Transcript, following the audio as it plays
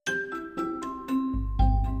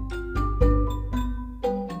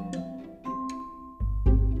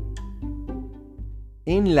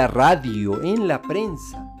En la radio, en la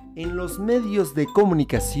prensa, en los medios de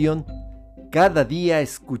comunicación, cada día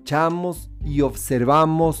escuchamos y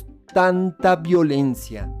observamos tanta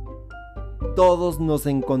violencia. Todos nos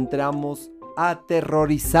encontramos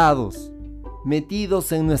aterrorizados,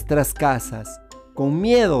 metidos en nuestras casas, con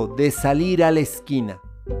miedo de salir a la esquina.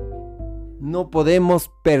 No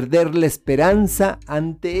podemos perder la esperanza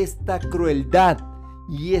ante esta crueldad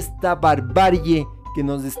y esta barbarie que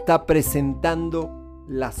nos está presentando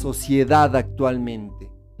la sociedad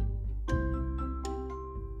actualmente.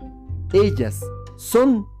 Ellas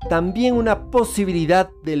son también una posibilidad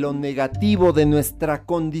de lo negativo de nuestra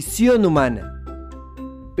condición humana,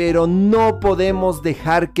 pero no podemos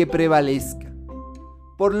dejar que prevalezca.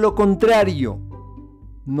 Por lo contrario,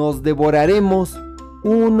 nos devoraremos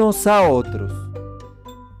unos a otros.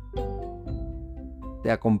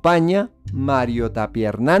 Te acompaña Mario Tapia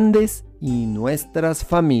Hernández y nuestras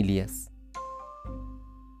familias.